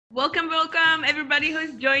Welcome, welcome everybody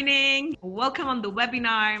who's joining. Welcome on the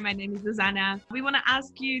webinar. My name is Susanna. We want to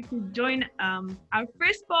ask you to join our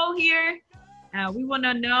first poll here. We want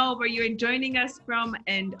to know where you're joining us from,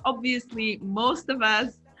 and obviously most of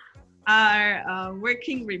us are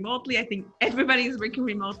working remotely. I think everybody is working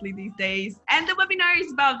remotely these days, and the webinar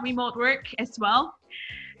is about remote work as well.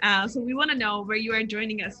 So we want to know where you are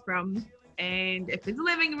joining us from. And if it's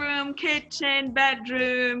living room, kitchen,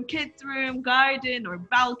 bedroom, kids room, garden, or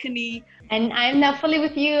balcony. And I'm now fully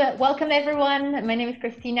with you. Welcome everyone. My name is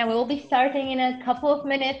Christina. We will be starting in a couple of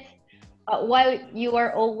minutes. While you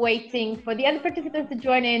are all waiting for the other participants to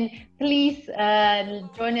join in, please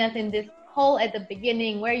join us in this poll at the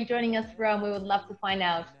beginning. Where are you joining us from? We would love to find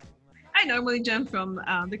out. I normally jump from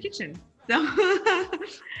the kitchen. So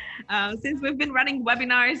since we've been running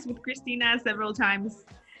webinars with Christina several times,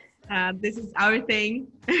 this is our thing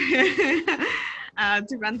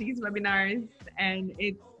to run these webinars, and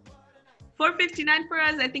it's 4:59 for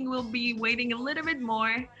us. I think we'll be waiting a little bit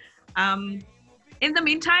more. In the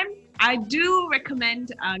meantime, I do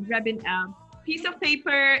recommend grabbing a piece of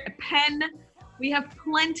paper, a pen. We have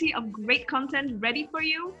plenty of great content ready for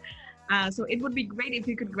you. So it would be great if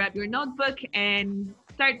you could grab your notebook and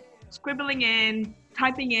start scribbling in,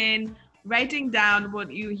 typing in, writing down what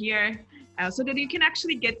you hear, so that you can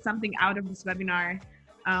actually get something out of this webinar.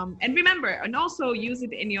 And remember, and also use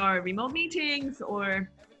it in your remote meetings or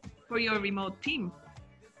for your remote team.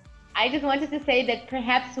 I just wanted to say that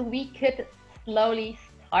perhaps we could slowly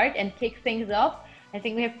start and kick things off. I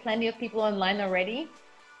think we have plenty of people online already.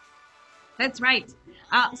 That's right.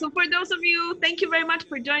 So for those of you, thank you very much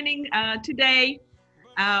for joining today.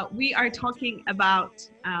 We are talking about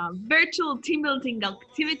virtual team building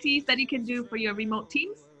activities that you can do for your remote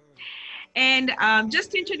teams. And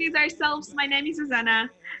just to introduce ourselves, my name is Susanna.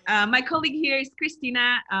 My colleague here is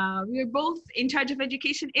Christina. We are both in charge of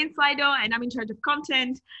education in SLIDO, and I'm in charge of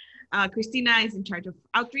content. Christina is in charge of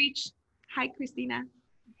outreach. Hi, Christina.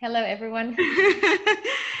 Hello, everyone.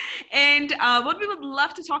 And what we would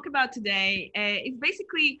love to talk about today is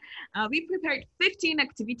basically, we prepared 15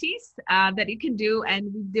 activities that you can do, and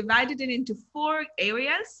we divided it into 4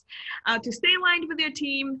 areas to stay aligned with your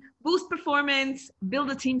team, boost performance,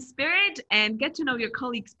 build a team spirit, and get to know your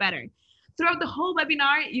colleagues better. Throughout the whole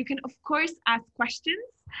webinar, you can, of course, ask questions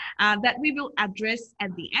that we will address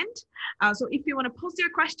at the end. So if you want to post your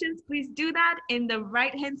questions, please do that in the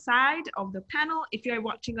right-hand side of the panel if you're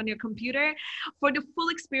watching on your computer. For the full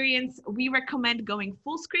experience, we recommend going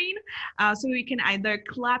full screen. So you can either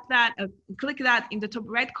click that in the top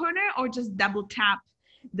right corner or just double tap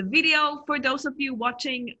the video. For those of you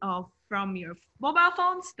watching from your mobile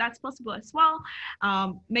phones, that's possible as well.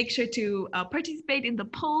 Make sure to participate in the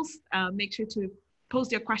polls. Make sure to post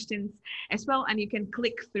your questions as well, and you can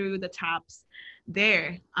click through the tabs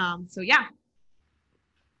there. So yeah.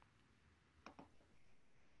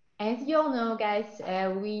 As you all know, guys,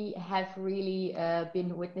 we have really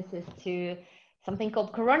been witnesses to something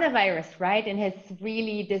called coronavirus, right? And has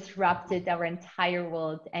really disrupted our entire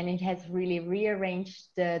world, and it has really rearranged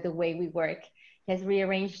the way we work. It has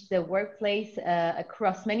rearranged the workplace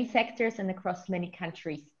across many sectors and across many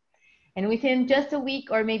countries. And within just a week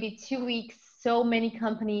or maybe 2 weeks, so many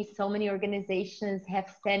companies, so many organizations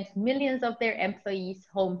have sent millions of their employees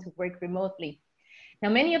home to work remotely. Now,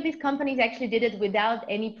 many of these companies actually did it without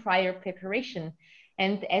any prior preparation.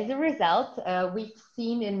 And as a result, we've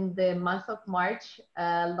seen in the month of March,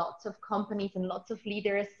 lots of companies and lots of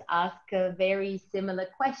leaders ask very similar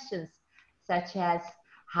questions, such as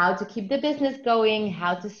how to keep the business going,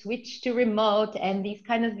 how to switch to remote, and these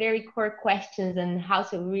kind of very core questions, and how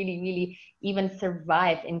to really even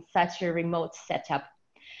survive in such a remote setup.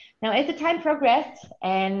 Now, as the time progressed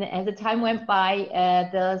and as the time went by,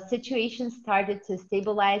 the situation started to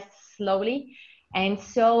stabilize slowly. And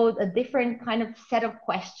so a different kind of set of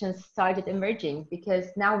questions started emerging, because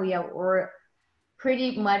now we are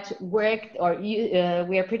pretty much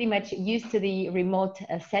we are pretty much used to the remote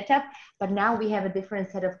setup, but now we have a different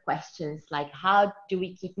set of questions, like how do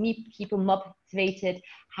we keep people motivated?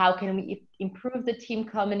 How can we improve the team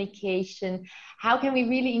communication? How can we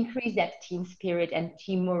really increase that team spirit and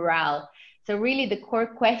team morale? So really the core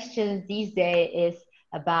questions these days is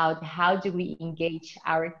about how do we engage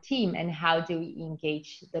our team and how do we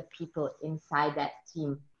engage the people inside that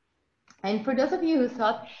team. And for those of you who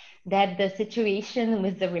thought that the situation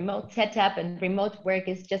with the remote setup and remote work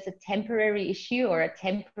is just a temporary issue or a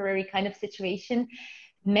temporary kind of situation,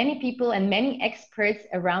 many people and many experts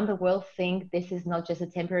around the world think this is not just a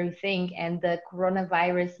temporary thing, and the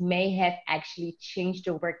coronavirus may have actually changed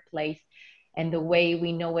the workplace and the way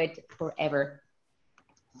we know it forever.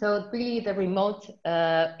 So really the remote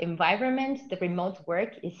environment, the remote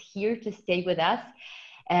work is here to stay with us.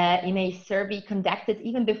 In a survey conducted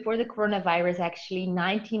even before the coronavirus, actually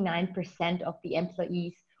 99% of the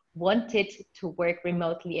employees wanted to work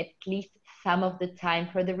remotely at least some of the time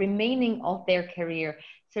for the remaining of their career.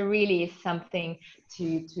 So really is something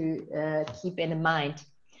to keep in mind.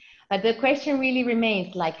 But the question really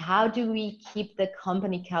remains, like, how do we keep the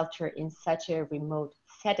company culture in such a remote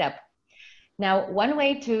setup? Now, one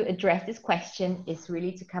way to address this question is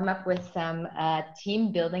really to come up with some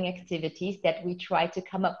team building activities that we try to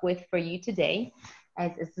come up with for you today.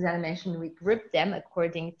 As Susanna mentioned, we grouped them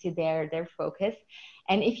according to their focus.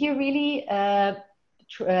 And if you really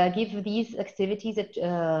give these activities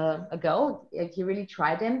a go, if you really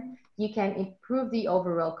try them, you can improve the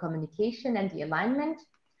overall communication and the alignment.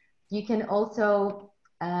 You can also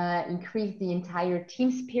increase the entire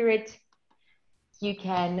team spirit. You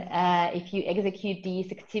can, if you execute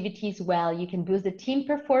these activities well, you can boost the team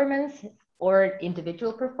performance or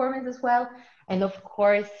individual performance as well. And of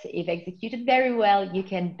course, if executed very well, you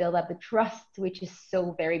can build up the trust, which is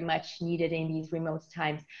so very much needed in these remote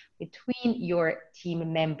times between your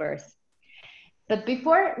team members. But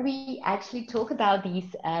before we actually talk about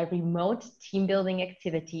these remote team building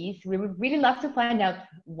activities, we would really love to find out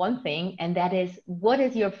one thing, and that is, what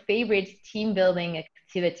is your favorite team building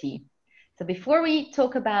activity? So before we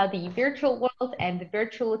talk about the virtual world and the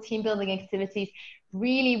virtual team building activities,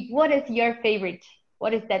 really, what is your favorite?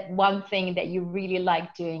 What is that one thing that you really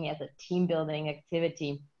like doing as a team building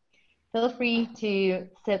activity? Feel free to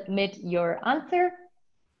submit your answer.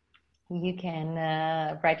 You can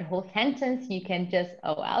write a whole sentence. You can just,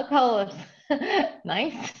 oh, alcohol.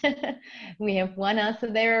 Nice. We have one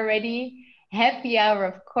answer there already. Happy hour,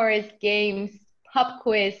 of course, games, pub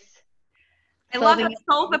quiz. I love to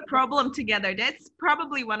solve a problem together. That's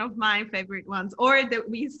probably one of my favorite ones. Or that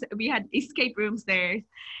we had escape rooms there,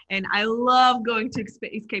 and I love going to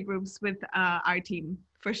escape rooms with our team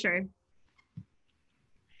for sure.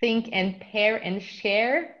 Think and pair and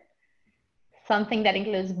share. Something that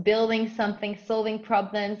includes building something, solving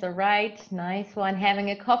problems. All right, nice one.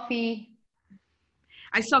 Having a coffee.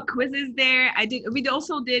 I saw quizzes there. We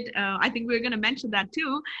also did, I think we're going to mention that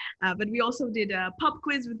too, but we also did a pub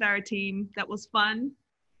quiz with our team. That was fun.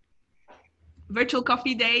 Virtual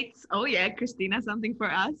coffee dates. Oh yeah, Christina, something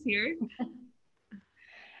for us here.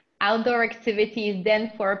 Outdoor activities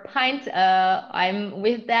then for a pint. I'm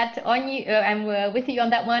with that on you. I'm with you on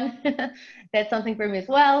that one. That's something for me as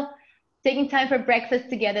well. Taking time for breakfast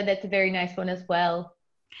together. That's a very nice one as well.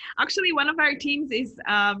 Actually, one of our teams is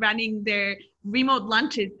running their remote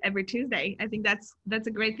lunches every Tuesday. I think that's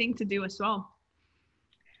a great thing to do as well.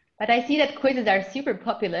 But I see that quizzes are super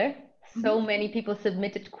popular. So many people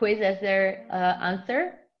submitted quiz as their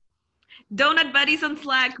answer. Donut buddies on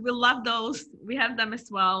Slack, we love those. We have them as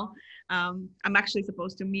well. I'm actually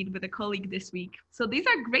supposed to meet with a colleague this week. So these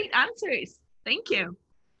are great answers. Thank you.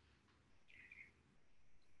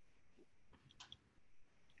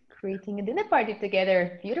 Creating a dinner party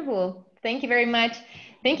together. Beautiful. Thank you very much.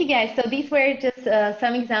 Thank you, guys. So these were just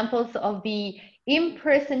some examples of the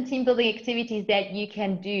in-person team building activities that you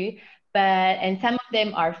can do. And some of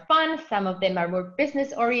them are fun, some of them are more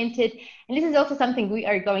business oriented. And this is also something we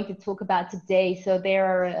are going to talk about today. So there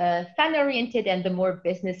are fun oriented and the more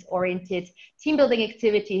business oriented team building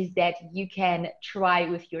activities that you can try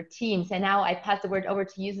with your teams. And now I pass the word over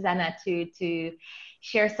to you, Susanna, to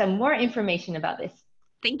share some more information about this.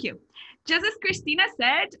 Thank you. Just as Christina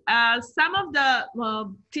said, some of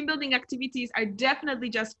the team building activities are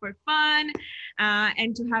definitely just for fun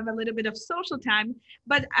and to have a little bit of social time.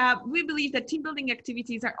 But we believe that team building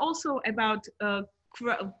activities are also about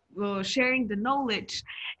sharing the knowledge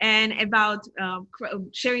and about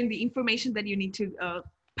sharing the information that you need to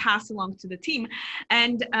pass along to the team.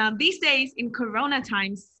 And these days in Corona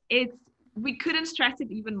times, we couldn't stress it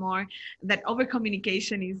even more that over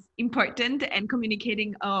communication is important and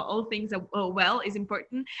communicating all things well is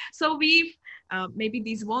important. So we've maybe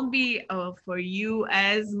these won't be for you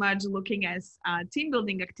as much looking as team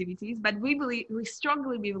building activities, but we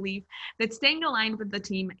strongly believe that staying aligned with the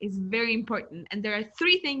team is very important. And there are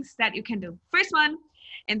 3 things that you can do. First one,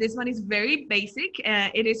 and this one is very basic.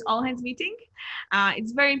 It is all hands meeting.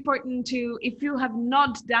 It's very important to, if you have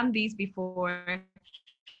not done these before,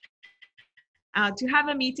 to have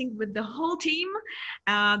a meeting with the whole team.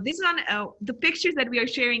 This one, the pictures that we are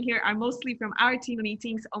sharing here are mostly from our team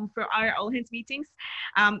meetings, for our all hands meetings.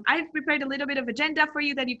 I've prepared a little bit of agenda for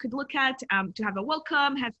you that you could look at, to have a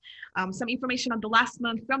welcome, have some information on the last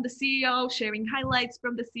month from the CEO, sharing highlights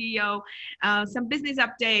from the CEO, some business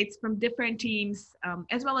updates from different teams,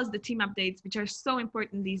 as well as the team updates, which are so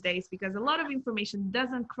important these days because a lot of information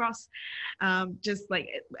doesn't cross just like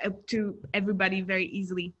to everybody very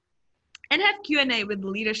easily. And have Q&A with the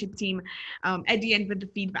leadership team at the end with the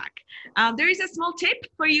feedback. There is a small tip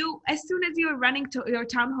for you as soon as you are running to your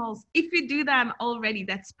town halls. If you do them already,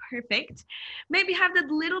 that's perfect. Maybe have that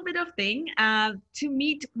little bit of thing to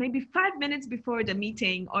meet maybe 5 minutes before the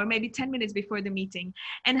meeting or maybe 10 minutes before the meeting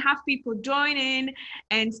and have people join in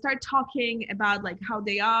and start talking about like how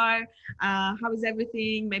they are, how is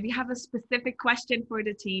everything, maybe have a specific question for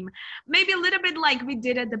the team, maybe a little bit like we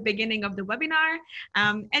did at the beginning of the webinar,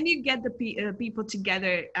 and you get the people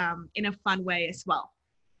together in a fun way as well.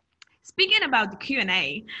 Speaking about the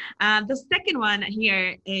Q&A, the second one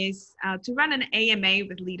here is to run an AMA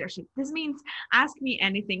with leadership. This means ask me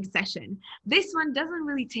anything session. This one doesn't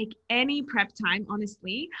really take any prep time,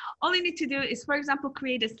 honestly. All you need to do is, for example,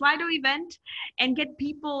 create a Slido event and get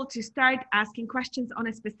people to start asking questions on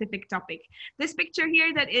a specific topic. This picture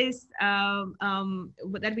here that is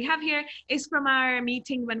that we have here is from our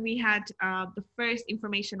meeting when we had the first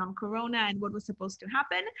information on Corona and what was supposed to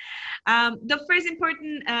happen. The first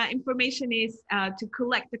important information is to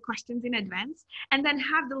collect the questions in advance and then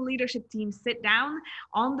have the leadership team sit down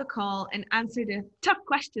on the call and answer the tough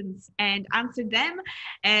questions and answer them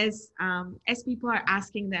as people are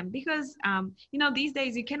asking them, because you know, these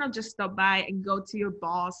days you cannot just stop by and go to your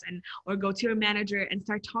boss or go to your manager and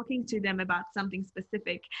start talking to them about something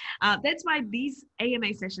specific. That's why these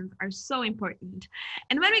AMA sessions are so important.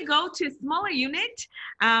 And when we go to a smaller unit,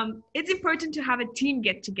 it's important to have a team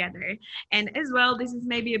get together. And as well, this is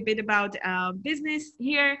maybe a bit about business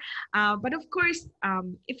here, but of course,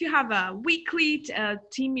 if you have a weekly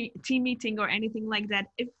team meeting or anything like that,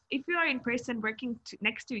 if you are in person working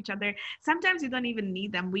next to each other, sometimes you don't even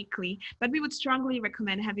need them weekly, but we would strongly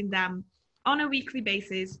recommend having them on a weekly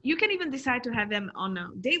basis. You can even decide to have them on a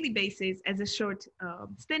daily basis as a short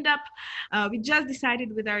stand-up. We just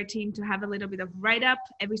decided with our team to have a little bit of write-up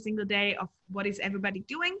every single day of what is everybody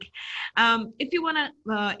doing. If you want to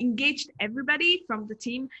engage everybody from the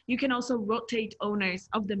team, you can also rotate owners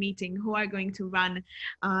of the meeting who are going to run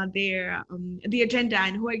the agenda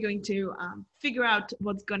and who are going to figure out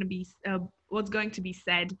what's going to be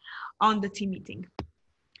said on the team meeting.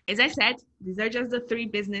 As I said, these are just the 3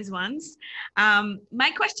 business ones. My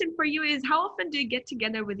question for you is, how often do you get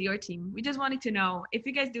together with your team? We just wanted to know if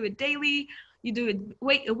you guys do it daily, you do it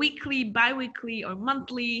weekly, bi-weekly, or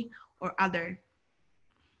monthly, or other.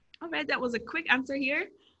 All right, that was a quick answer here.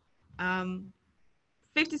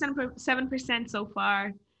 57% so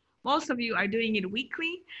far. Most of you are doing it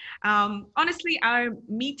weekly. Honestly, our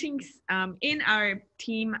meetings in our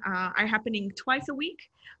team are happening twice a week.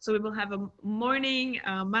 So we will have a morning,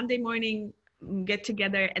 Monday morning get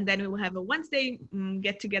together, and then we will have a Wednesday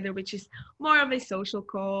get together, which is more of a social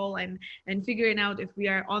call and figuring out if we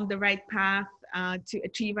are on the right path to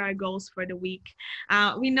achieve our goals for the week.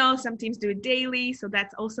 We know some teams do it daily, so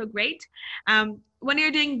that's also great. When you're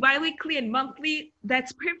doing bi-weekly and monthly,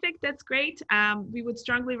 that's perfect, that's great. We would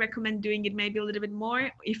strongly recommend doing it maybe a little bit more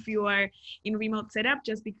if you are in remote setup,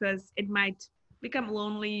 just because it might become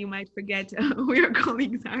lonely, you might forget who your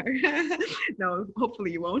colleagues are. No,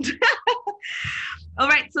 hopefully you won't. All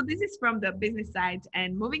right, so this is from the business side,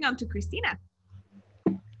 and moving on to Christina.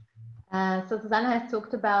 So Susanna has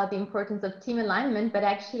talked about the importance of team alignment, but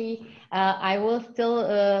actually I will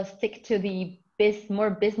still stick to the more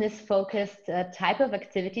business-focused type of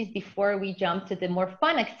activities before we jump to the more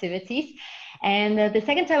fun activities. And the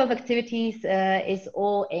second type of activities is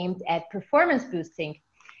all aimed at performance boosting.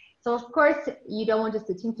 So of course, you don't want just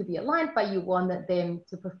the team to be aligned, but you want them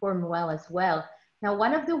to perform well as well. Now,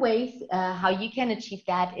 one of the ways how you can achieve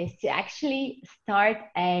that is to actually start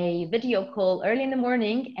a video call early in the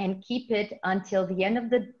morning and keep it until the end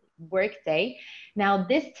of the workday. Now,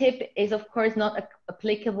 this tip is of course not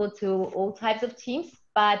applicable to all types of teams,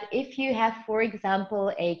 but if you have, for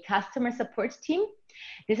example, a customer support team,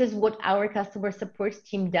 this is what our customer support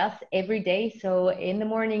team does every day. So in the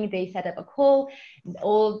morning, they set up a call,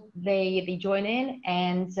 they join in,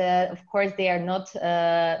 and of course, they are not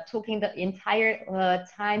talking the entire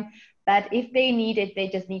time. But if they need it, they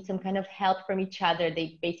just need some kind of help from each other.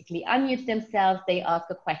 They basically unmute themselves, they ask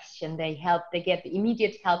a question, they get the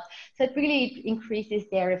immediate help. So it really increases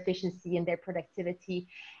their efficiency and their productivity.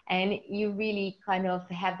 And you really kind of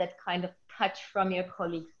have that kind of touch from your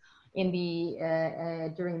colleagues in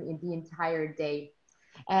the during the entire day.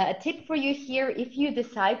 A tip for you here, if you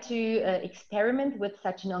decide to experiment with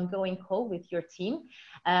such an ongoing call with your team,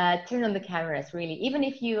 turn on the cameras, really. Even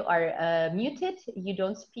if you are muted, you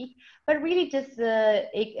don't speak, but really just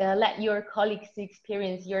let your colleagues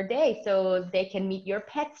experience your day, so they can meet your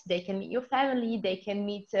pets, they can meet your family, they can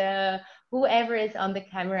meet whoever is on the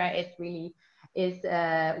camera. It really is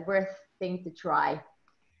worth thing to try.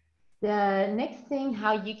 The next thing,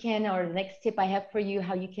 how you can, or the next tip I have for you,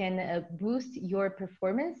 how you can boost your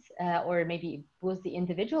performance or maybe boost the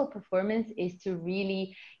individual performance, is to really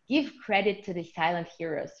give credit to the silent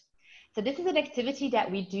heroes. So this is an activity that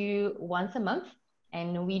we do once a month,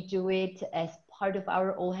 and we do it as part of our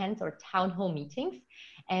all hands or town hall meetings.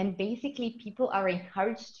 And basically people are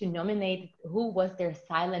encouraged to nominate who was their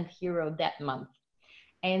silent hero that month.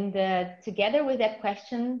 And together with that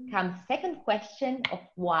question comes second question of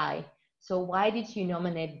why. So why did you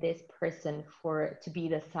nominate this person to be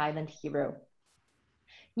the silent hero?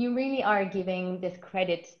 You really are giving this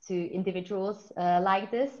credit to individuals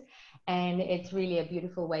like this, and it's really a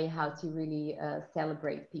beautiful way how to really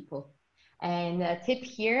celebrate people. And a tip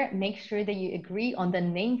here, make sure that you agree on the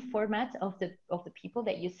name format of the people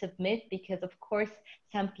that you submit, because of course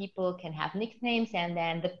some people can have nicknames, and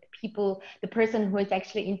then the person who is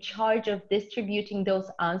actually in charge of distributing those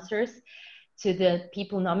answers to the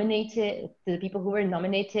people nominated, to the people who were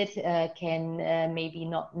nominated, can maybe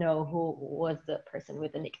not know who was the person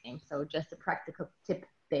with the nickname. So just a practical tip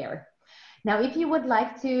there. Now, if you would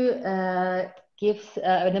like to give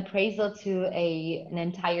an appraisal to an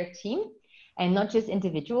entire team, and not just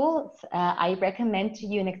individuals, I recommend to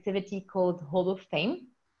you an activity called Hall of Fame.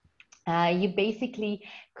 You basically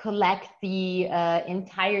collect the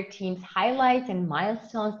entire team's highlights and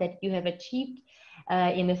milestones that you have achieved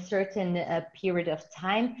in a certain period of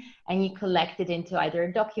time, and you collect it into either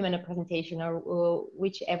a document, a presentation, or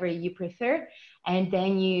whichever you prefer. And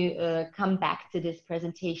then you come back to this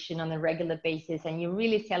presentation on a regular basis, and you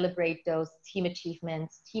really celebrate those team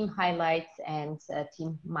achievements, team highlights, and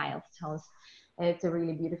team milestones. It's a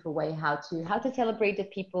really beautiful way how to celebrate the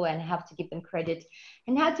people and how to give them credit,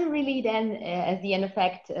 and how to really then, as the end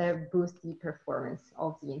effect, boost the performance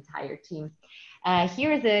of the entire team.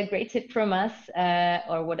 Here is a great tip from us,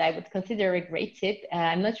 or what I would consider a great tip.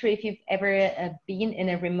 I'm not sure if you've ever been in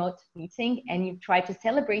a remote meeting and you try to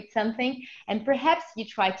celebrate something, and perhaps you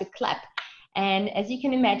try to clap. And as you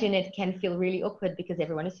can imagine, it can feel really awkward because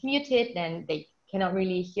everyone is muted and they cannot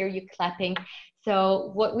really hear you clapping. So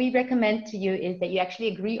what we recommend to you is that you actually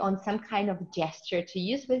agree on some kind of gesture to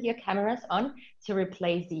use with your cameras on to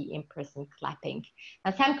replace the in-person clapping.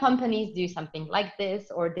 Now, some companies do something like this,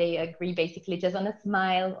 or they agree basically just on a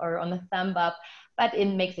smile or on a thumb up, but it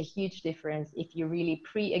makes a huge difference if you really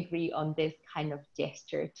pre-agree on this kind of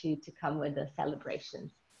gesture to come with the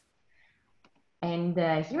celebrations. And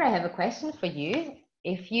here I have a question for you.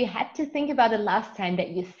 If you had to think about the last time that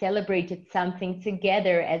you celebrated something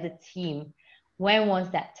together as a team, when was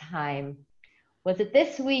that time? Was it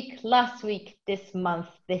this week, last week, this month,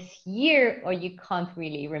 this year, or you can't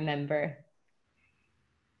really remember?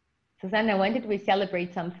 Susanna, when did we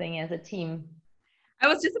celebrate something as a team? I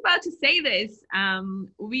was just about to say this.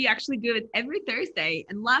 We actually do it every Thursday.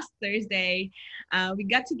 And last Thursday, we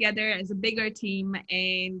got together as a bigger team,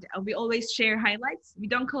 and we always share highlights. We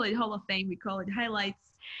don't call it Hall of Fame, we call it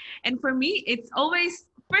highlights. And for me, it's always,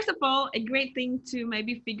 first of all, a great thing to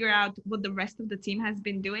maybe figure out what the rest of the team has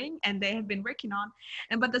been doing and they have been working on.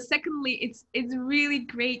 But secondly, it's really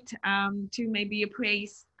great to maybe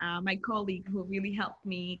appraise my colleague who really helped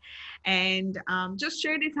me, and just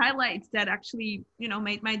share these highlights that actually,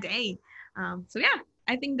 made my day. So yeah,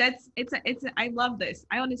 I think I love this.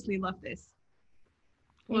 I honestly love this.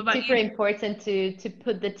 It's super important to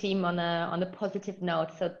put the team on a positive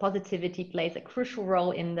note. So positivity plays a crucial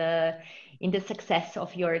role in the success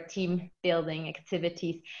of your team building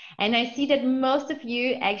activities. And I see that most of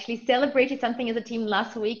you actually celebrated something as a team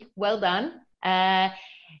last week. Well done.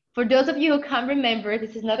 For those of you who can't remember,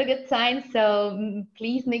 this is not a good sign. So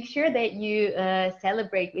please make sure that you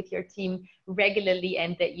celebrate with your team regularly,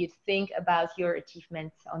 and that you think about your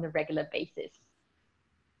achievements on a regular basis.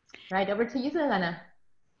 Right, over to you, Susanna.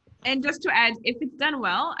 And just to add, if it's done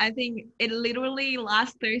well, I think it literally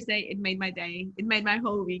last Thursday, it made my day. It made my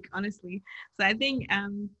whole week, honestly. So I think,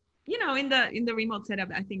 in the remote setup,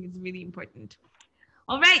 I think it's really important.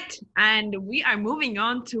 All right, and we are moving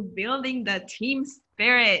on to building the team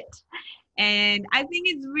spirit. And I think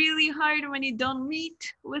it's really hard when you don't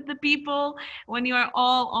meet with the people, when you are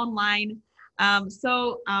all online.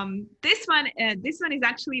 This one is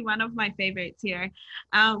actually one of my favorites here.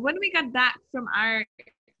 When we got back from our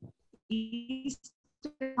Easter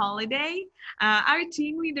holiday, our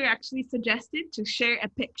team leader actually suggested to share a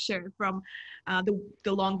picture from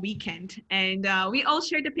the long weekend, and we all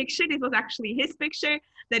shared a picture. This was actually his picture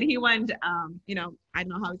that he went, I don't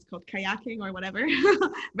know how it's called, kayaking or whatever,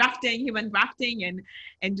 rafting. He went rafting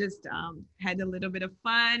and just had a little bit of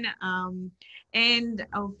fun. And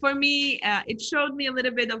for me, it showed me a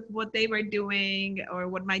little bit of what they were doing or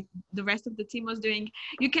what the rest of the team was doing.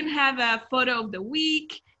 You can have a photo of the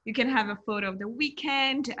week. You can have a photo of the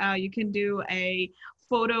weekend. You can do a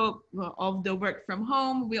photo of the work from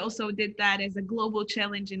home. We also did that as a global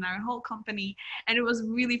challenge in our whole company. And it was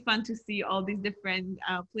really fun to see all these different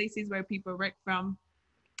places where people work from.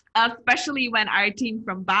 Especially when our team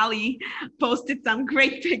from Bali posted some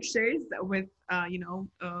great pictures with,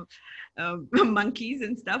 monkeys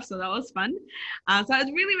and stuff. So that was fun. So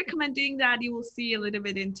I'd really recommend doing that. You will see a little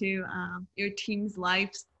bit into your team's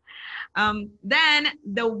lives. Then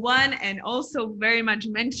the one and also very much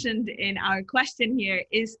mentioned in our question here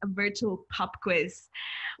is a virtual pop quiz.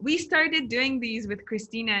 We started doing these with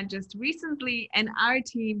Christina just recently, and our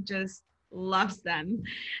team just loves them.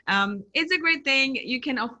 It's a great thing. You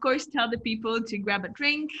can of course tell the people to grab a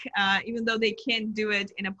drink, even though they can't do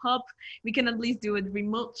it in a pub. We can at least do it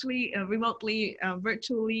remotely,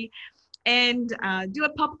 virtually, and do a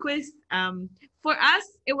pop quiz. For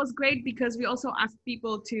us, it was great because we also asked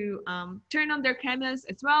people to turn on their cameras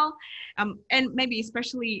as well, and maybe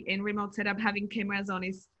especially in remote setup, having cameras on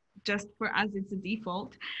is just for us, it's a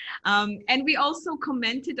default. And we also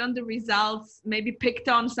commented on the results, maybe picked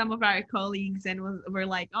on some of our colleagues and were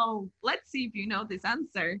like, oh, let's see if you know this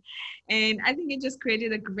answer. And I think it just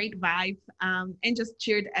created a great vibe and just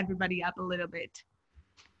cheered everybody up a little bit.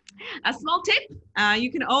 A small tip,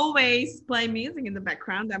 you can always play music in the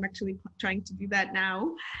background. I'm actually trying to do that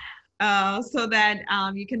now. So that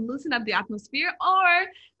you can loosen up the atmosphere.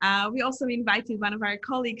 Or we also invited one of our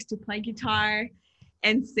colleagues to play guitar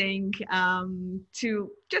and sing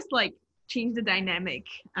to just like change the dynamic.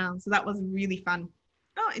 So that was really fun.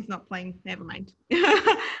 Oh, it's not playing. Never mind.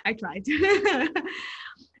 I tried.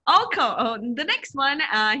 The next one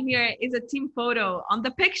here is a team photo. On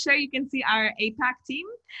the picture, you can see our APAC team.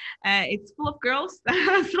 It's full of girls,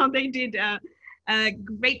 so they did a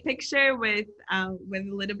great picture with a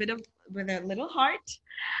little heart.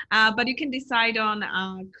 But you can decide on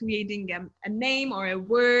creating a name or a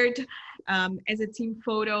word as a team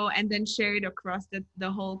photo and then share it across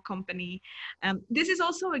the whole company. This is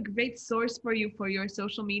also a great source for you for your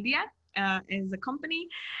social media as a company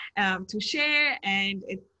to share, and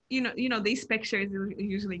it these pictures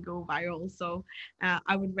usually go viral, so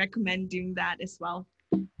I would recommend doing that as well.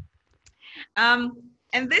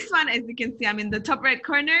 And this one, as you can see, I'm in the top right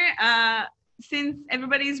corner. Since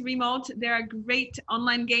everybody's remote, there are great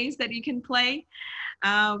online games that you can play.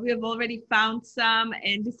 We have already found some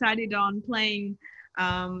and decided on playing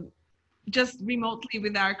just remotely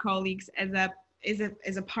with our colleagues as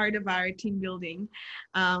a part of our team building.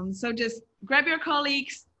 So just grab your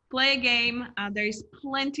colleagues, play a game. There is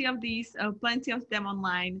plenty of them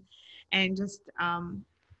online, and just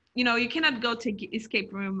you cannot go to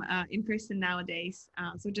escape room in person nowadays,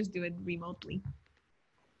 so just do it remotely.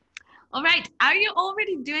 All right, are you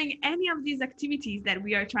already doing any of these activities that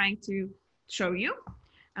we are trying to show you?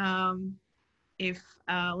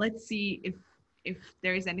 Let's see if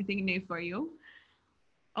there is anything new for you.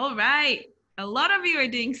 All right, a lot of you are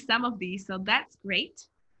doing some of these, so that's great.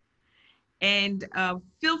 And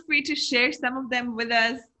feel free to share some of them with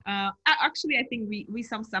us. Actually, I think we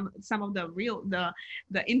saw some of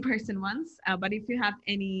the in-person ones, but if you have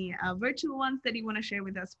any virtual ones that you want to share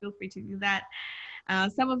with us, feel free to do that.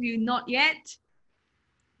 Some of you not yet,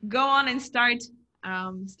 go on and start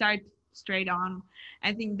straight on.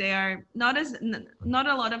 I think they are not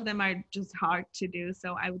a lot of them are just hard to do,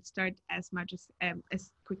 so I would start as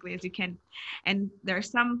quickly as you can. And there are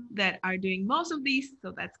some that are doing most of these,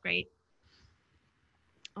 so that's great.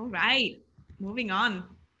 All right, moving on.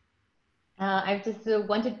 I just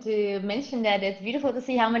wanted to mention that it's beautiful to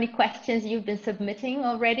see how many questions you've been submitting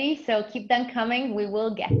already. So keep them coming. We will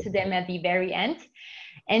get to them at the very end.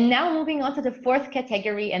 And now moving on to the fourth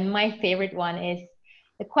category, and my favorite one is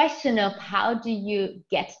the question of how do you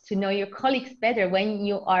get to know your colleagues better when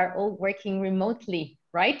you are all working remotely,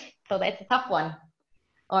 right? So that's a tough one,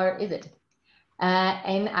 or is it?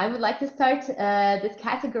 And I would like to start this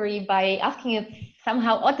category by asking a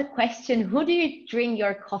somehow odd question: who do you drink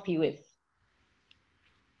your coffee with?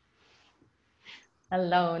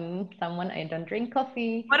 Alone. Someone, I don't drink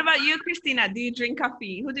coffee. What about you, Christina? Do you drink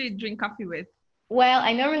coffee? Who do you drink coffee with? Well,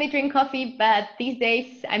 I normally drink coffee, but these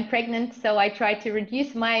days I'm pregnant, so I try to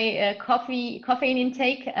reduce my caffeine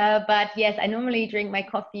intake. But yes, I normally drink my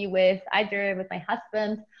coffee with either with my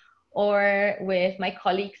husband or with my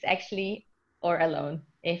colleagues, actually, or alone.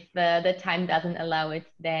 If the time doesn't allow it,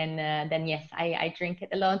 then yes, I drink it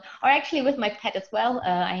alone, or actually with my pet as well.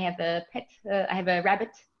 I have a pet. I have a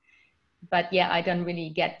rabbit, but yeah, I don't really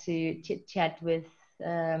get to chit chat with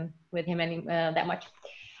him that much.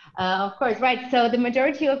 Of course, right. So the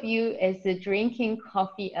majority of you is drinking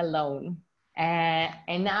coffee alone.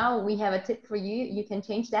 And now we have a tip for you. You can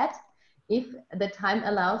change that. If the time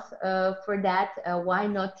allows for that, why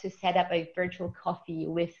not to set up a virtual coffee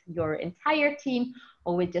with your entire team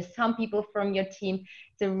or with just some people from your team?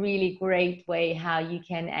 It's a really great way how you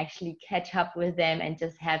can actually catch up with them and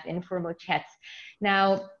just have informal chats.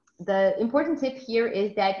 Now, the important tip here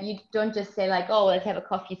is that you don't just say like, oh, let's have a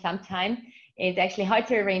coffee sometime. It's actually hard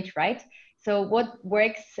to arrange, right? So what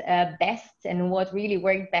works best and what really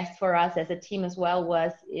worked best for us as a team as well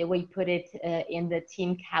was we put it in the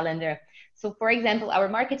team calendar. So for example, our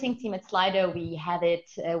marketing team at SLIDO, we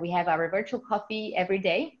have our virtual coffee every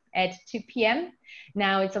day at 2 p.m.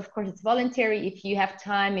 Now of course, it's voluntary. If you have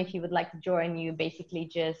time, if you would like to join, you basically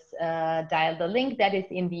just dial the link that is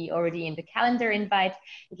already in the calendar invite.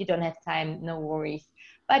 If you don't have time, no worries.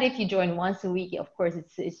 But if you join once a week, of course,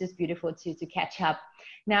 it's just beautiful to catch up.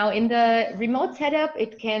 Now, in the remote setup,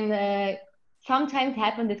 it can sometimes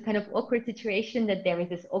happen this kind of awkward situation that there is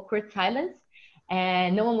this awkward silence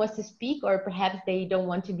and no one wants to speak, or perhaps they don't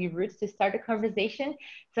want to be rude to start a conversation.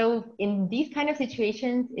 So in these kind of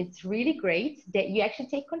situations, it's really great that you actually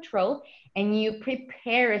take control and you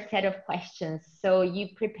prepare a set of questions. So you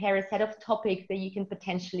prepare a set of topics that you can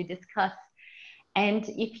potentially discuss. And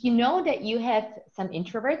if you know that you have some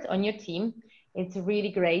introverts on your team, it's really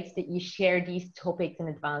great that you share these topics in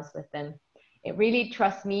advance with them. It really,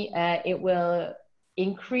 trust me, it will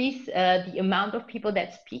increase the amount of people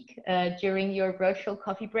that speak during your virtual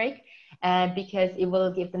coffee break, because it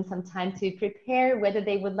will give them some time to prepare whether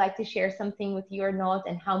they would like to share something with you or not,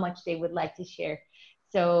 and how much they would like to share.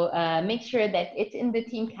 So make sure that it's in the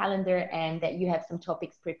team calendar and that you have some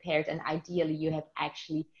topics prepared, and ideally you have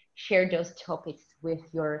actually share those topics with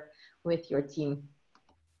your team.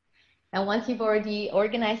 And once you've already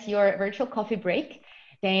organized your virtual coffee break,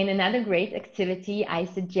 then another great activity I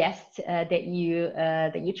suggest that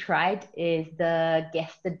you tried is the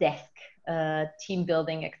Guess the Desk team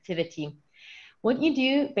building activity. What you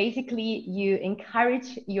do, basically, you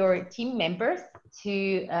encourage your team members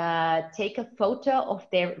to take a photo of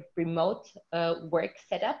their remote work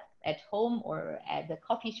setup at home or at the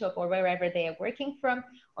coffee shop or wherever they are working from,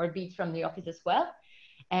 or be it from the office as well.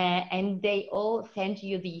 And they all send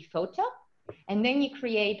you the photo. And then you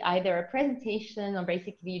create either a presentation, or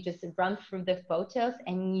basically you just run through the photos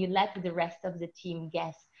and you let the rest of the team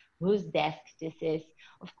guess whose desk this is.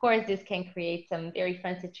 Of course, this can create some very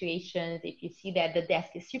fun situations. If you see that the desk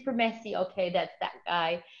is super messy, okay, that's that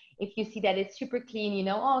guy. If you see that it's super clean, you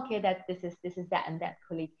know, oh, okay, this is that and that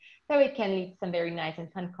colleague. So it can lead to some very nice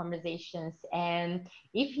and fun conversations. And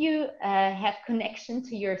if you have connection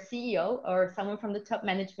to your CEO or someone from the top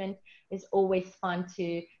management, it's always fun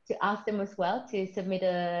to ask them as well to submit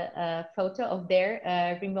a photo of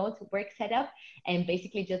their remote work setup, and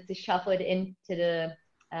basically just to shuffle it into the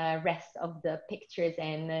rest of the pictures,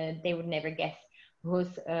 and they would never guess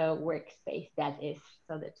whose workspace that is.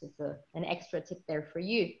 So that's just an extra tip there for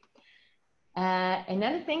you.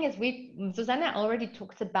 Another thing is Susanna already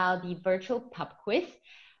talked about the virtual pub quiz,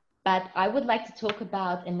 but I would like to talk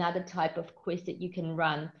about another type of quiz that you can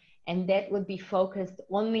run, and that would be focused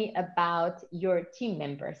only about your team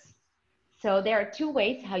members. So there are two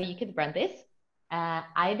ways how you could run this.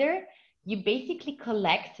 Either you basically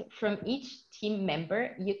collect from each team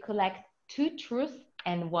member, you collect 2 truths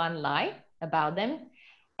and 1 lie about them.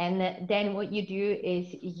 And then what you do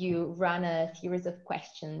is you run a series of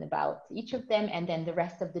questions about each of them, and then the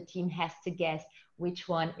rest of the team has to guess which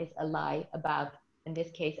one is a lie about, in this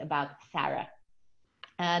case, about Sarah.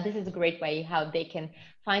 This is a great way how they can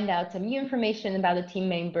find out some new information about the team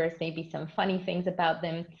members, maybe some funny things about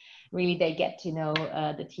them. Really, they get to know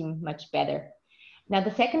the team much better. Now,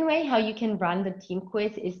 the second way how you can run the team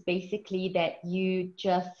quiz is basically that you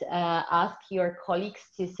just ask your colleagues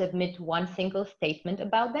to submit 1 single statement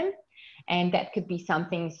about them. And that could be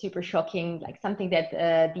something super shocking, like something that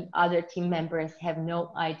the other team members have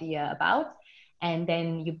no idea about. And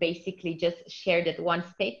then you basically just share that 1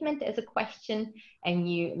 statement as a question, and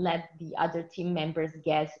you let the other team members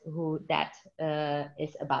guess who that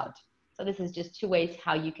is about. So this is just two ways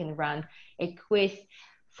how you can run a quiz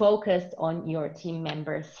focused on your team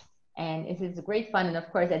members. And it is great fun. And of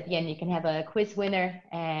course, at the end, you can have a quiz winner.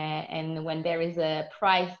 And when there is a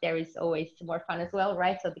prize, there is always more fun as well,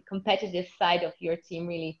 right? So the competitive side of your team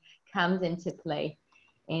really comes into play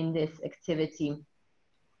in this activity.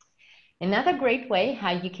 Another great way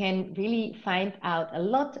how you can really find out a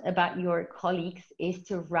lot about your colleagues is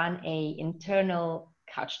to run an internal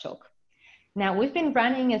couch talk. Now, we've been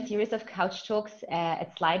running a series of couch talks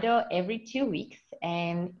at Slido every 2 weeks.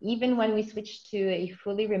 And even when we switched to a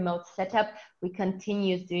fully remote setup, we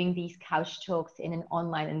continue doing these couch talks in an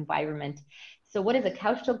online environment. So what is a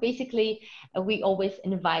couch talk? Basically, we always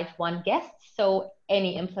invite one guest, so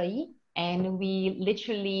any employee, and we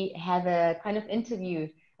literally have a kind of interview,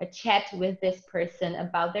 a chat with this person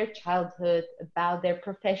about their childhood, about their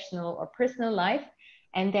professional or personal life.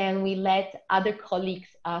 And then we let other colleagues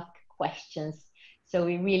ask questions. So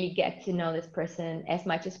we really get to know this person as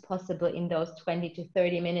much as possible in those 20 to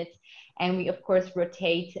 30 minutes. And we, of course,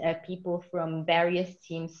 rotate people from various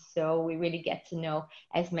teams. So we really get to know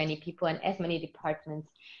as many people and as many departments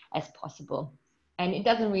as possible. And it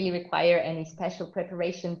doesn't really require any special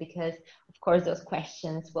preparation because, of course, those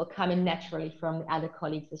questions will come in naturally from other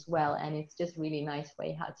colleagues as well. And it's just really nice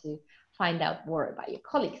way how to find out more about your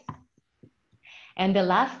colleagues. And the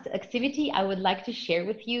last activity I would like to share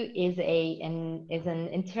with you is an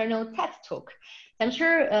internal TED Talk. I'm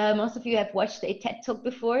sure most of you have watched a TED Talk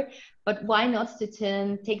before, but why not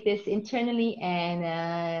to take this internally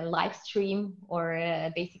and live stream or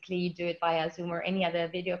basically do it via Zoom or any other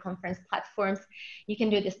video conference platforms. You can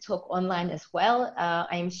do this talk online as well.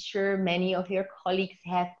 I'm sure many of your colleagues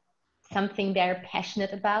have something they're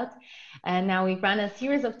passionate about. And now we run a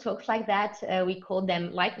series of talks like that. We call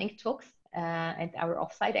them lightning talks. At our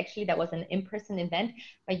offsite, actually, that was an in-person event,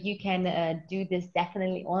 but you can do this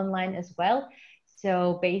definitely online as well.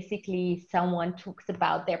 So basically, someone talks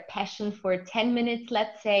about their passion for 10 minutes,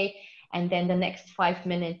 let's say, and then the next 5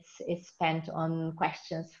 minutes is spent on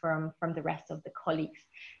questions from the rest of the colleagues.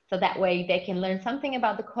 So that way they can learn something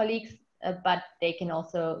about the colleagues, but they can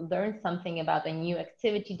also learn something about a new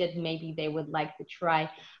activity that maybe they would like to try.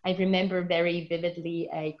 I remember very vividly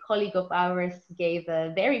a colleague of ours gave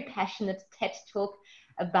a very passionate TED talk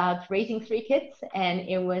about raising 3 kids, and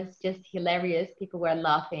it was just hilarious. People were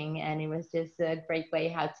laughing, and it was just a great way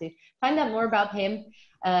how to find out more about him,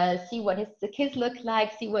 see what the kids look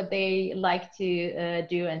like, see what they like to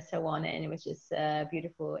do, and so on. And it was just a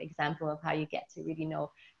beautiful example of how you get to really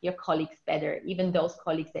know your colleagues better, even those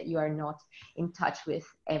colleagues that you are not in touch with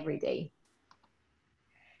every day.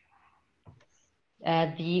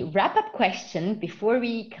 The wrap-up question before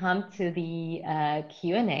we come to the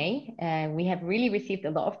Q&A, we have really received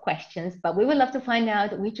a lot of questions, but we would love to find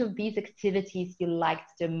out which of these activities you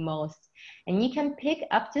liked the most. And you can pick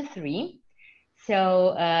up to 3.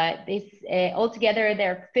 So altogether,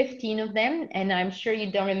 there are 15 of them, and I'm sure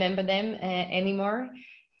you don't remember them anymore.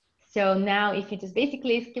 So now if you just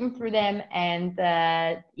basically skim through them, and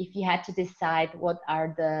if you had to decide what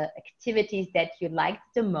are the activities that you liked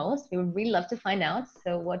the most, we would really love to find out.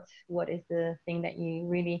 So what is the thing that you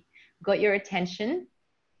really got your attention?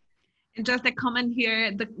 And just a comment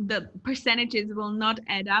here, the percentages will not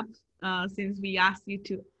add up since we asked you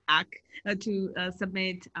to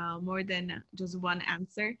submit more than just one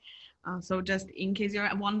answer. So just in case you're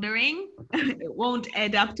wondering, it won't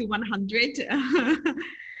add up to 100.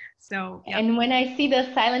 So, yeah. And when I see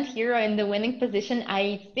the silent hero in the winning position,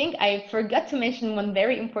 I think I forgot to mention one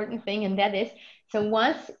very important thing, and that is, so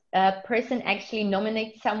once a person actually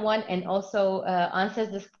nominates someone and also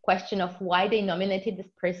answers this question of why they nominated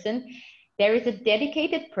this person, there is a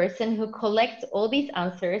dedicated person who collects all these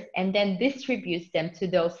answers and then distributes them to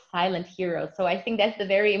those silent heroes. So I think that's the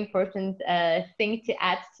very important thing to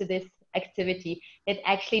add to this activity, that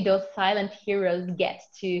actually those silent heroes get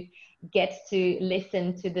to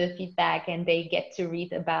listen to the feedback, and they get to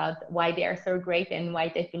read about why they are so great and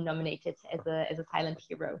why they've been nominated as a silent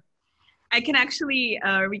hero. I can actually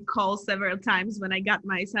recall several times when I got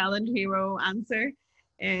my silent hero answer,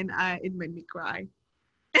 and it made me cry.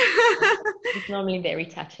 It's normally very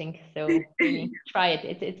touching, so really try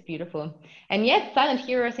it. It's beautiful. And yes, silent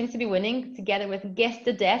hero seems to be winning together with Guess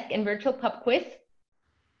the Desk and Virtual Pub Quiz.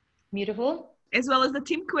 Beautiful. As well as the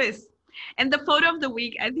team quiz. And the photo of the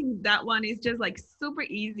week, I think that one is just like super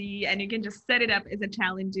easy, and you can just set it up as a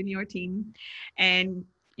challenge in your team and,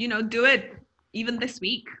 do it even this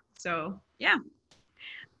week. So yeah,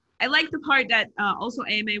 I like the part that also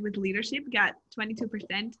AMA with leadership got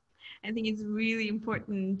 22%. I think it's really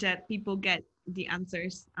important that people get the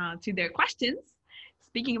answers to their questions,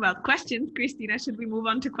 speaking about questions, Christina, should we move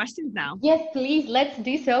on to questions now? Yes, please, let's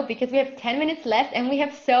do so because we have 10 minutes left and we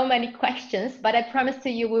have so many questions, but I promise to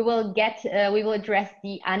you we will address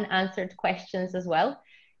the unanswered questions as well.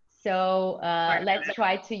 So let's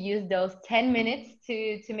try to use those 10 minutes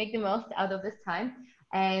to make the most out of this time.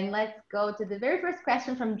 And let's go to the very first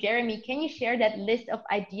question from Jeremy. Can you share that list of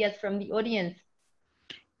ideas from the audience?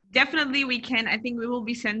 Definitely we can. I think we will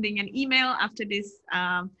be sending an email after this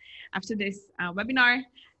webinar.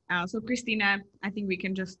 So Christina, I think we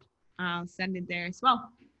can just send it there as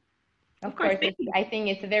well. Of course, I think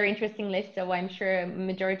it's a very interesting list, so I'm sure a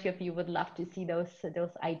majority of you would love to see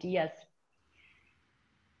those ideas.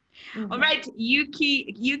 All right,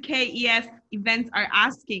 UKEF events are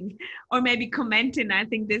asking, or maybe commenting, I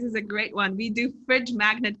think this is a great one. We do fridge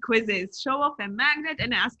magnet quizzes. Show off a magnet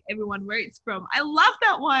and ask everyone where it's from. I love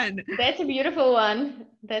that one. That's a beautiful one.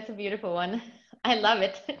 That's a beautiful one. I love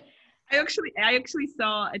it. I actually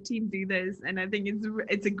saw a team do this, and I think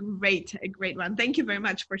it's a great one. Thank you very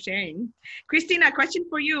much for sharing. Christina, question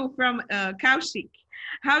for you from Kaushik.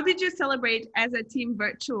 How did you celebrate as a team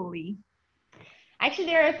virtually? Actually,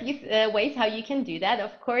 there are a few ways how you can do that.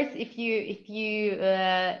 Of course, if you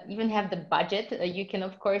even have the budget, you can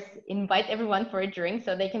of course invite everyone for a drink,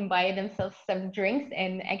 so they can buy themselves some drinks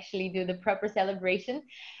and actually do the proper celebration.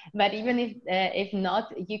 But even if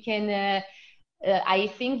not, you can. I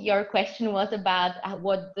think your question was about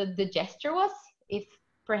what the gesture was, if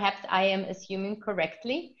perhaps I am assuming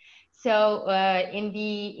correctly. So in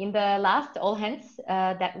the last all hands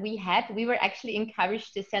that we had, we were actually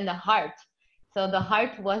encouraged to send a heart. So the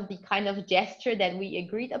heart was the kind of gesture that we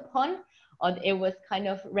agreed upon, or it was kind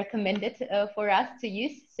of recommended for us to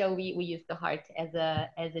use. So we used the heart as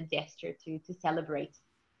a gesture to celebrate.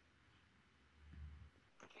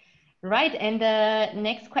 Right, and the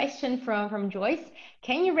next question from Joyce.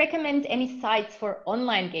 Can you recommend any sites for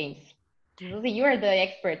online games? Susie, you are the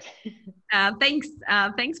expert.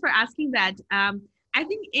 Thanks for asking that. I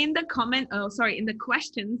think in the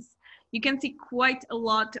questions, you can see quite a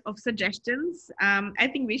lot of suggestions. I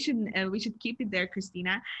think we should keep it there,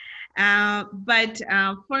 Christina. But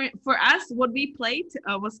for us, what we played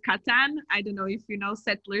was Catan. I don't know if you know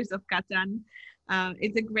Settlers of Catan.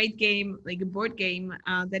 It's a great game, like a board game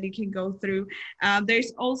that you can go through.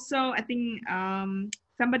 There's also, I think,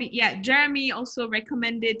 Jeremy also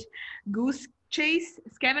recommended Goose Chase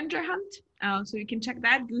Scavenger Hunt. So you can check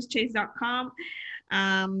that, goosechase.com.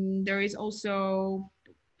 There is also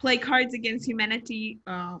Play Cards Against Humanity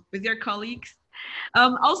with your colleagues.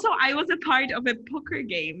 Also, I was a part of a poker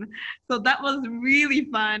game, so that was really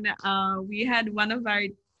fun. We had one of our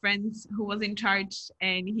friends who was in charge,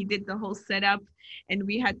 and he did the whole setup, and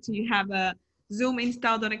we had to have a Zoom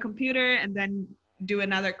installed on a computer and then do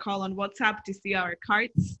another call on WhatsApp to see our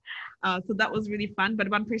cards. So that was really fun, but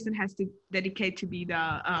one person has to dedicate to be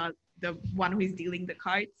the one who is dealing the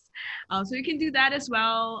cards. So you can do that as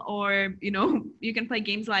well, or you can play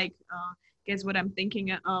games like Guess What I'm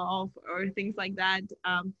Thinking of, or things like that.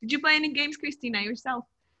 Did you play any games, Christina, yourself?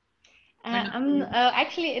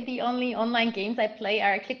 Actually, the only online games I play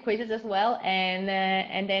are actually quizzes as well, and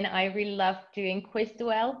then I really love doing Quiz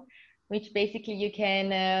Duel, which basically you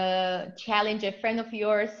can challenge a friend of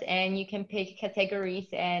yours and you can pick categories,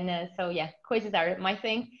 and so yeah, quizzes are my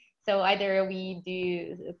thing. So either we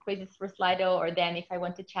do quizzes for Slido, or then if I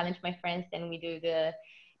want to challenge my friends, then we do the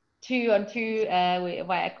 2-on-2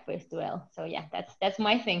 via Quiz Duel. So yeah, that's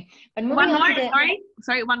my thing. But moving on to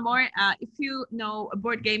the... one more. If you know a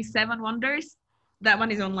board game, Seven Wonders, that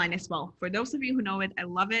one is online as well. For those of you who know it, I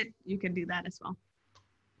love it. You can do that as well.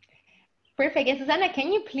 Perfect. And Susanna,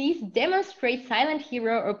 can you please demonstrate Silent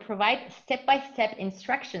Hero or provide step-by-step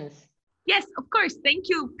instructions? Yes, of course. Thank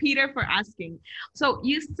you, Peter, for asking. So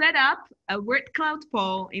you set up a word cloud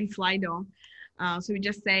poll in Slido. So we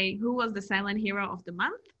just say, who was the silent hero of the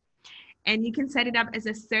month? And you can set it up as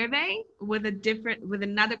a survey with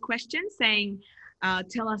another question saying,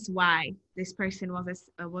 tell us why this person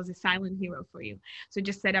was a silent hero for you. So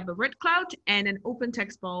just set up a word cloud and an open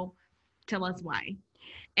text poll, tell us why.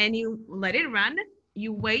 And you let it run.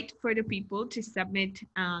 You wait for the people to submit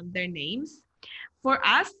their names. For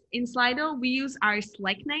us in Slido, we use our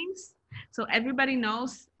Slack names. So everybody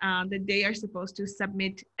knows that they are supposed to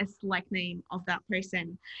submit a Slack name of that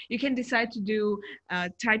person. You can decide to do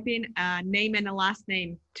type in a name and a last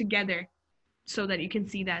name together so that you can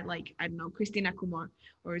see that, like, I don't know, Christina Kumar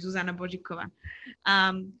or Zuzana Bojikova.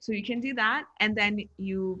 So you can do that, and then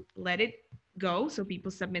you let it go so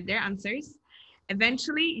people submit their answers.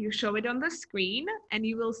 Eventually, you show it on the screen and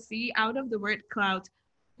you will see out of the word cloud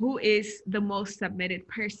who is the most submitted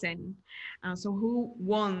person. So who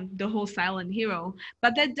won the whole silent hero.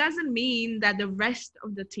 But that doesn't mean that the rest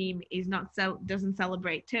of the team is not doesn't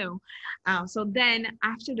celebrate too. So then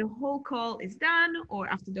after the whole call is done, or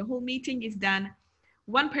after the whole meeting is done,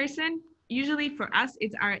 one person, usually for us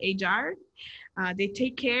it's our HR, they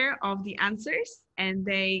take care of the answers and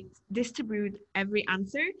they distribute every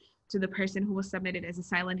answer to the person who was submitted as a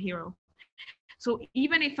silent hero. So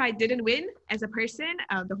even if I didn't win as a person,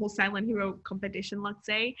 the whole silent hero competition, let's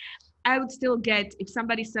say, I would still get, if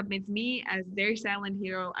somebody submits me as their silent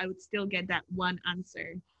hero, I would still get that one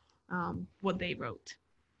answer, what they wrote.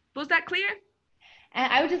 Was that clear? And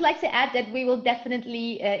I would just like to add that we will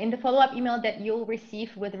definitely, in the follow-up email that you'll receive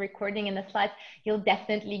with the recording and the slides, you'll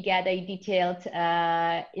definitely get a detailed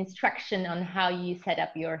instruction on how you set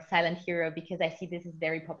up your silent hero, because I see this is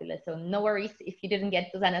very popular. So no worries, if you didn't get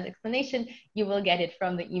Susanna's explanation, you will get it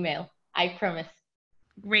from the email, I promise.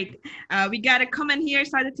 Great. We got a comment here.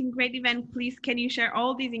 Starting great event. Please, can you share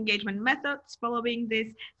all these engagement methods following this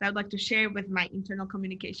that I would like to share with my internal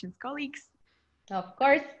communications colleagues? Of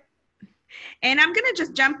course. And I'm going to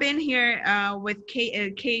just jump in here with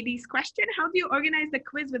Katie's question. How do you organize the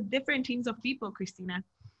quiz with different teams of people, Christina?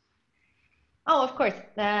 Oh, of course,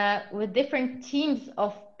 with different teams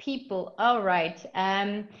of people. All right.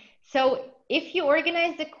 So if you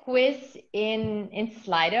organize the quiz in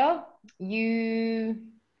Slido, you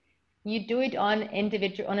do it on an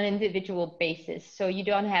individual basis. So you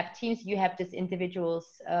don't have teams, you have just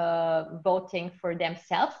individuals voting for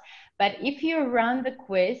themselves. But if you run the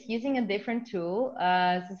quiz using a different tool,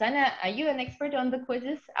 Susanna, are you an expert on the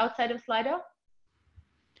quizzes outside of Slido?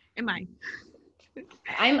 Am I?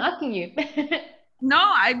 I'm asking you. No,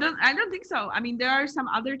 I don't think so. I mean, there are some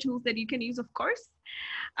other tools that you can use, of course.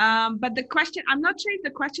 But the question, I'm not sure if the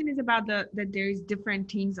question is about that there's different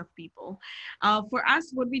teams of people. For us,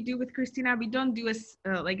 what we do with Christina, we don't do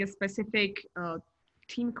like a specific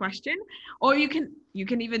team question, or you can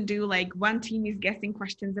even do like one team is guessing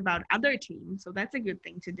questions about other teams, so that's a good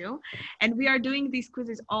thing to do. And we are doing these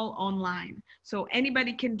quizzes all online, so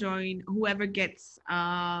anybody can join, whoever gets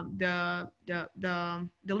the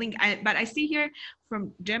link. But I see here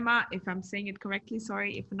from Gemma, if I'm saying it correctly,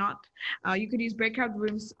 sorry if not, you could use breakout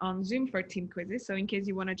rooms on Zoom for team quizzes. So in case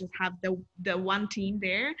you want to just have the one team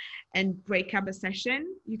there and break up a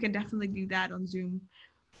session, you can definitely do that on Zoom.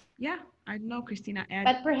 Yeah, I don't know, Christina.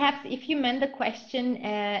 But perhaps if you meant the question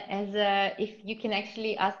if you can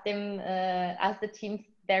actually ask the teams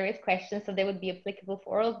various questions, so they would be applicable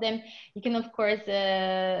for all of them. You can of course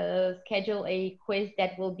schedule a quiz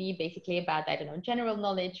that will be basically about, I don't know, general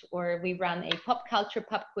knowledge, or we run a pop culture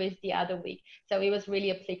pub quiz the other week. So it was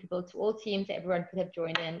really applicable to all teams. Everyone could have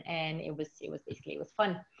joined in, and it was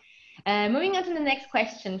fun. Moving on to the next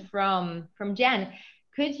question from Jan.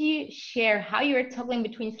 Could you share how you're toggling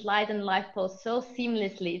between slides and live polls so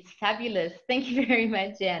seamlessly? It's fabulous. Thank you very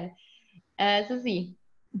much, Jan. Susie.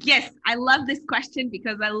 Yes, I love this question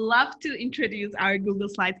because I love to introduce our Google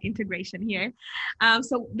Slides integration here.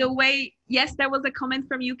 So the way, yes, there was a comment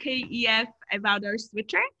from UKEF about our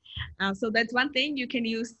switcher. So that's one thing. You can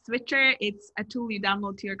use Switcher. It's a tool you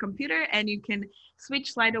download to your computer, and you can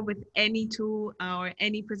switch Slido with any tool or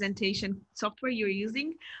any presentation software you're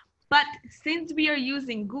using. But since we are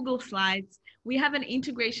using Google Slides, we have an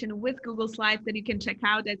integration with Google Slides that you can check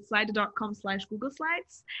out at slido.com/Google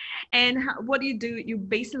Slides. And what you do, you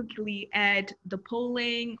basically add the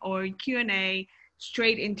polling or Q&A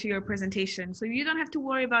straight into your presentation. So you don't have to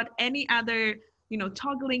worry about any other,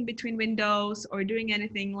 toggling between windows or doing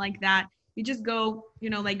anything like that. You just go,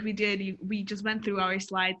 like we did, we just went through our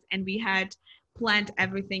slides and we had planned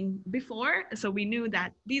everything before. So we knew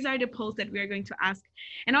that these are the polls that we are going to ask.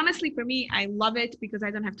 And honestly, for me, I love it because I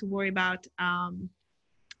don't have to worry about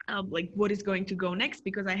like what is going to go next,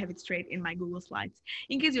 because I have it straight in my Google Slides.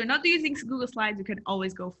 In case you're not using Google Slides, you can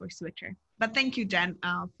always go for Switcher. But thank you, Jen,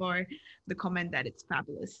 for the comment that it's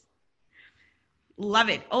fabulous. Love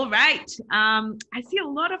it. All right. I see a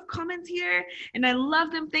lot of comments here and I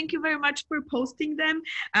love them. Thank you very much for posting them.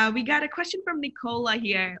 We got a question from Nicola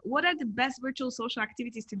here. What are the best virtual social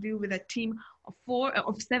activities to do with a team of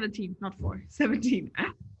 17, not 4, 17?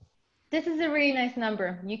 This is a really nice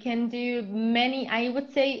number. You can do many, I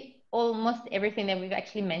would say almost everything that we've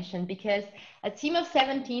actually mentioned, because a team of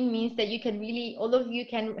 17 means that you can really, all of you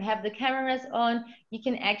can have the cameras on, you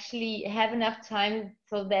can actually have enough time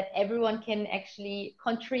so that everyone can actually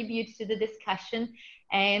contribute to the discussion.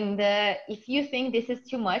 And if you think this is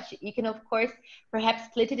too much, you can of course perhaps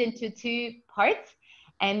split it into 2 parts,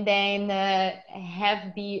 and then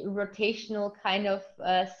have the rotational kind of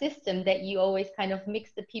system that you always kind of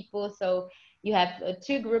mix the people. So you have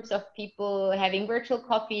two groups of people having virtual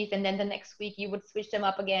coffees, and then the next week you would switch them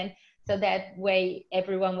up again. So that way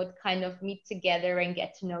everyone would kind of meet together and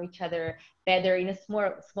get to know each other better in a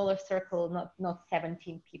smaller circle, not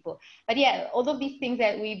 17 people. But yeah, all of these things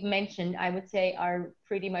that we've mentioned, I would say, are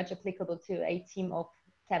pretty much applicable to a team of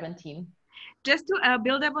 17. Just to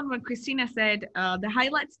build up on what Christina said, the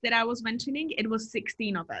highlights that I was mentioning, it was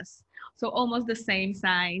 16 of us. So almost the same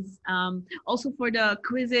size. Also for the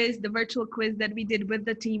quizzes, the virtual quiz that we did with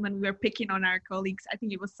the team and we were picking on our colleagues, I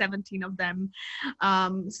think it was 17 of them.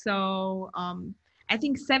 I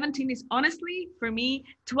think 17 is honestly, for me,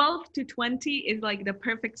 12 to 20 is like the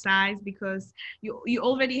perfect size because you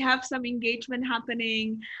already have some engagement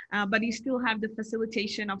happening, but you still have the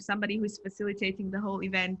facilitation of somebody who's facilitating the whole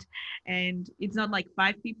event. And it's not like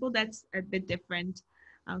 5 people, that's a bit different.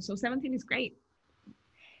 So 17 is great.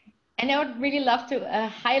 And I would really love to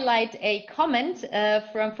highlight a comment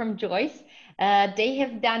from Joyce. They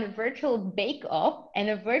have done a virtual bake-off and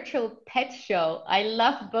a virtual pet show. I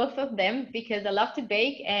love both of them because I love to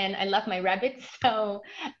bake and I love my rabbits. So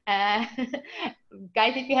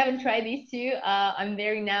guys, if you haven't tried these two, I'm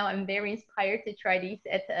very inspired to try these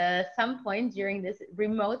at some point during this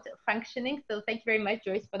remote functioning. So thank you very much,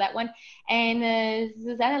 Joyce, for that one. And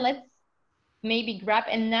Susanna, let's maybe grab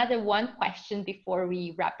another one question before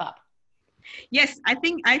we wrap up. Yes, I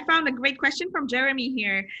think I found a great question from Jeremy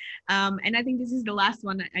here. And I think this is the last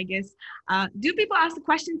one, I guess. Do people ask the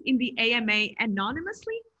questions in the AMA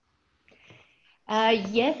anonymously?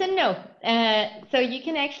 Yes and no. So you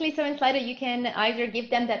can actually, so in Slido, you can either give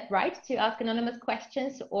them that right to ask anonymous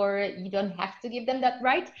questions, or you don't have to give them that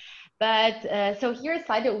right. But so here at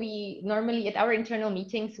Slido, we normally at our internal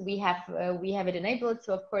meetings, we have it enabled.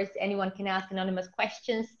 So of course, anyone can ask anonymous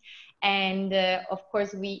questions. And of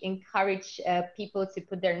course, we encourage people to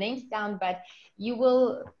put their names down, but you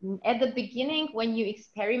will, at the beginning, when you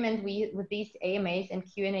experiment with these AMAs and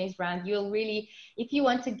Q&As round, you'll really, if you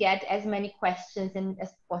want to get as many questions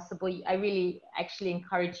as possible, I really actually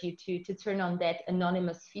encourage you to turn on that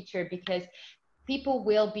anonymous feature, because people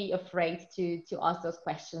will be afraid to ask those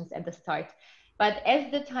questions at the start. But as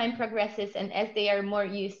the time progresses and as they are more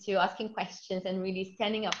used to asking questions and really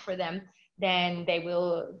standing up for them, then they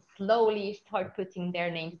will slowly start putting their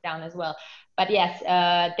names down as well. But yes,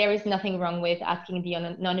 there is nothing wrong with asking the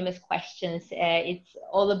anonymous questions. It's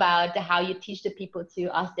all about how you teach the people to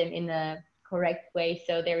ask them in a correct way.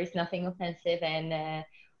 So there is nothing offensive. And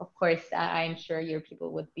of course, I'm sure your people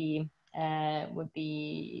would be of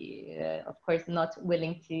course, not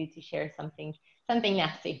willing to share something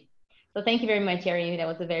nasty. So thank you very much, Jeremy. That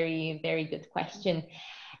was a very, very good question.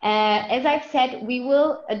 As I've said, we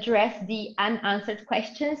will address the unanswered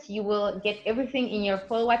questions. You will get everything in your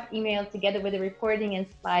follow-up email together with the recording and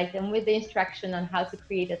slides and with the instruction on how to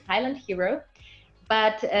create a silent hero.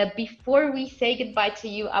 But before we say goodbye to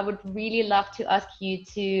you, I would really love to ask you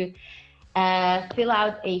to fill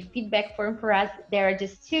out a feedback form for us. There are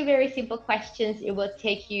just 2 very simple questions. It will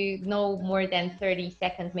take you no more than 30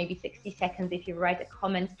 seconds, maybe 60 seconds. If you write a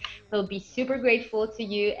comment, we'll be super grateful to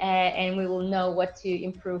you, and we will know what to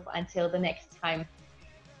improve until the next time.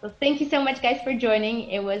 So thank you so much, guys, for joining.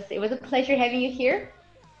 It was a pleasure having you here.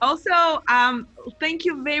 Also, thank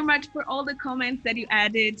you very much for all the comments that you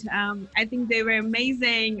added. I think they were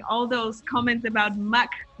amazing. All those comments about muck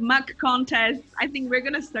contests. I think we're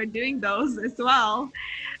going to start doing those as well.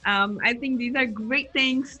 I think these are great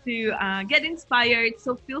things to get inspired.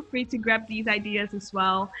 So feel free to grab these ideas as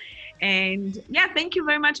well. And yeah, thank you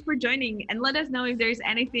very much for joining, and let us know if there's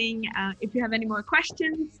anything, if you have any more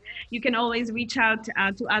questions. You can always reach out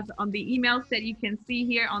to us on the emails that you can see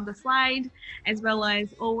here on the slide, as well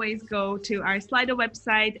as always go to our Slido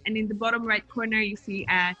website, and in the bottom right corner you see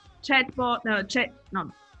a chat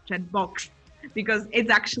box, because it's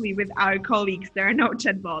actually with our colleagues. There are no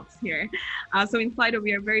chat bots here. So in Slido,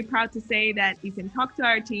 we are very proud to say that you can talk to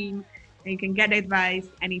our team and you can get advice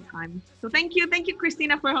anytime. So thank you,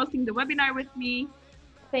 Christina, for hosting the webinar with me.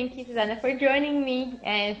 Thank you, Susanna, for joining me,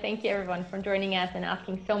 and thank you everyone for joining us and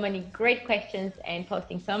asking so many great questions and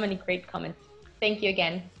posting so many great comments. Thank you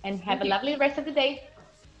again, and have a lovely rest of the day.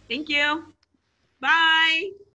 Thank you. Bye.